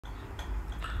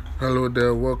Hello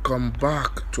there, welcome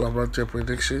back to Amateur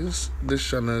Predictions. This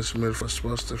channel is made for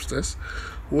sports tipsters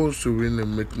who wants to win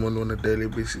and make money on a daily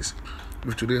basis.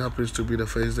 If today happens to be the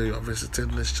first day you are visiting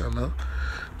this channel,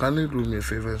 kindly do me a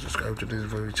favor and subscribe to this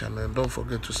very channel, and don't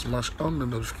forget to smash on the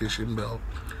notification bell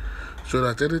so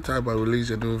that anytime I release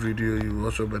a new video you will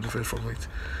also benefit from it.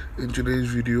 In today's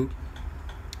video,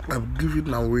 I'm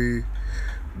giving away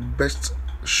best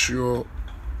sure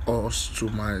odds to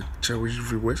my cherished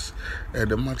viewers,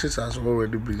 and the matches has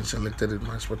already been selected in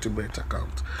my SportyBet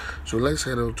account. So let's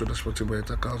head out to the SportyBet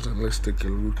account and let's take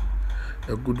a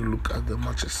good look at the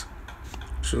matches.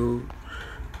 So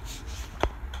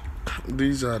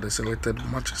these are the selected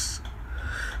matches.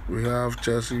 We have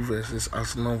Chelsea versus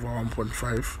Arsenal over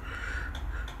 1.5,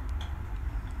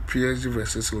 PSG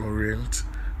versus Lorient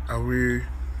away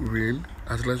win,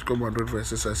 Atletico Madrid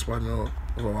versus Espanyol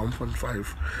over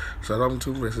 1.5,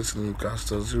 Southampton versus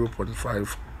Newcastle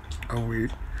 0.5 away,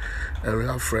 and we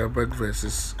have Freiburg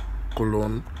versus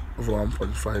Cologne over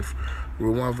 1.5,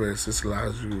 Roma versus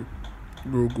Lazio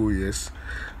go yes,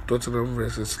 Tottenham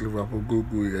versus Liverpool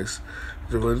go yes,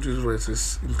 Juventus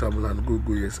versus Inter Milan go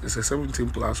yes. It's a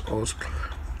 17+ odds.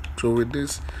 So with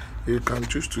this, you can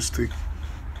choose to stake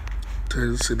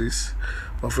 10 cities,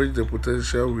 of which the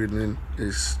potential winning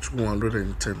is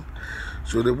 210.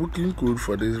 So the booking code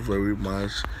for this very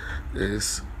match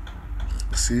is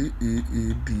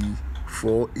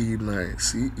CEED4E9.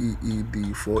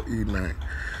 CEED4E9.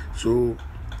 So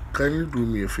kindly do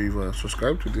me a favor,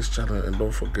 subscribe to this channel and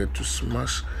don't forget to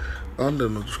smash on the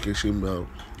notification bell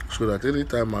so that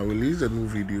anytime I release a new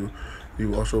video you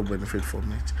will also benefit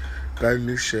from it.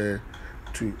 Kindly share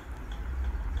to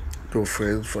your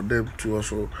friends for them to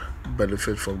also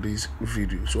benefit from these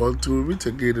videos. So until we meet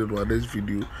again in our next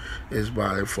video, is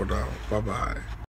bye for now. Bye bye.